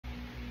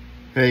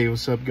Hey,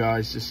 what's up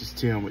guys? This is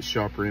Tim with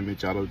Sharper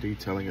Image Auto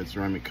Detailing and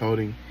Ceramic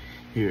Coating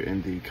here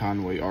in the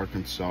Conway,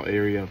 Arkansas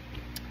area.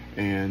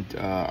 And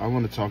I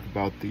want to talk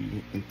about the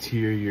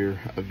interior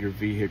of your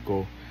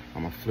vehicle.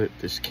 I'm gonna flip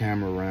this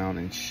camera around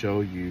and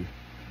show you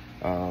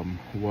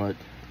what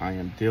I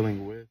am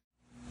dealing with.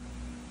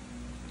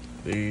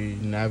 The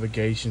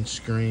navigation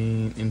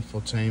screen,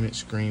 infotainment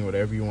screen,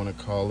 whatever you want to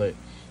call it,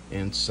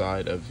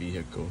 inside a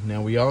vehicle.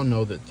 Now we all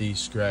know that these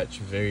scratch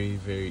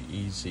very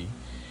easy,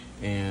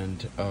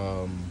 and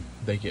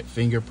they get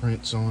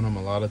fingerprints on them.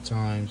 A lot of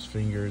times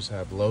fingers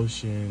have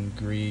lotion,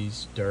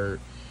 grease, dirt,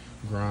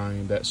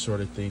 grime, that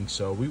sort of thing.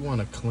 So we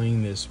want to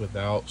clean this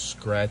without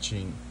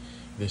scratching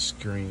this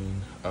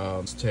screen.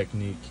 This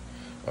technique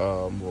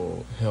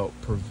will help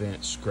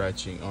prevent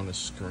scratching on the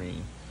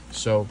screen.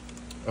 So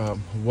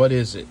what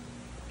is it?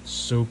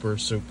 Super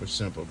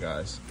simple,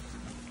 guys.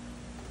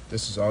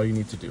 This is all you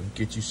need to do.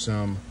 Get you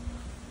some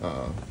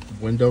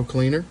window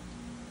cleaner.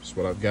 That's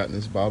what I've got in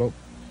this bottle.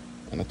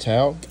 And a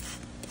towel.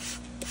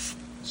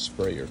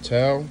 Spray your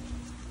towel.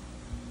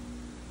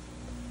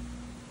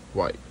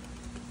 Wipe.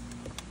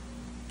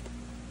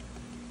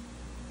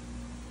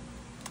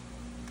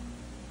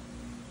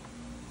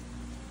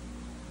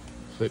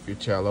 Flip your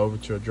towel over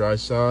to a dry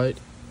side.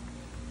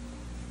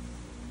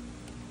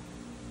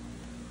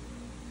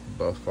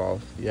 Buff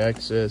off the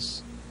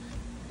excess.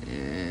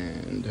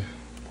 And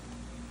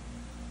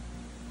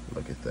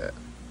look at that.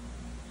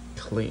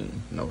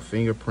 Clean. No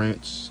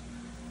fingerprints.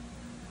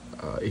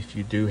 If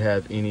you do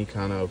have any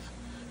kind of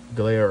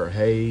glare or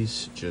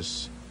haze,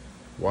 just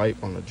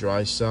wipe on the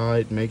dry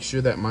side. Make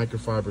sure that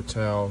microfiber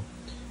towel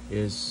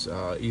is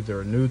either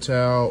a new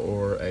towel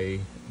or a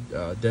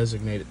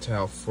designated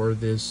towel for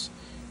this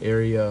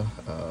area.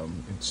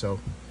 And so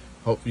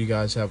hope you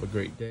guys have a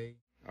great day.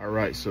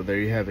 Alright, so there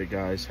you have it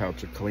guys, how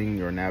to clean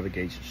your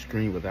navigation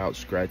screen without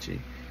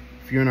scratching.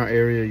 If you're in our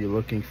area, you're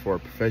looking for a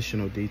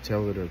professional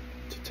detailer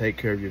to take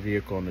care of your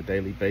vehicle on a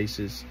daily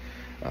basis,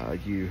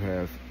 you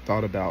have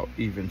thought about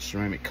even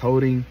ceramic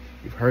coating,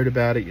 you've heard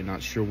about it, you're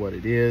not sure what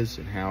it is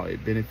and how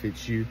it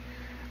benefits you,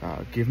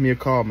 give me a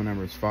call. My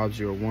number is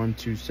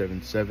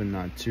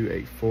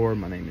 501-277-9284.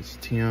 My name is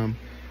Tim.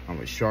 I'm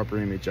with Sharper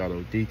Image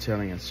Auto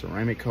Detailing and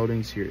Ceramic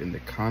Coatings here in the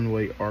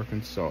Conway,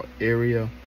 Arkansas area.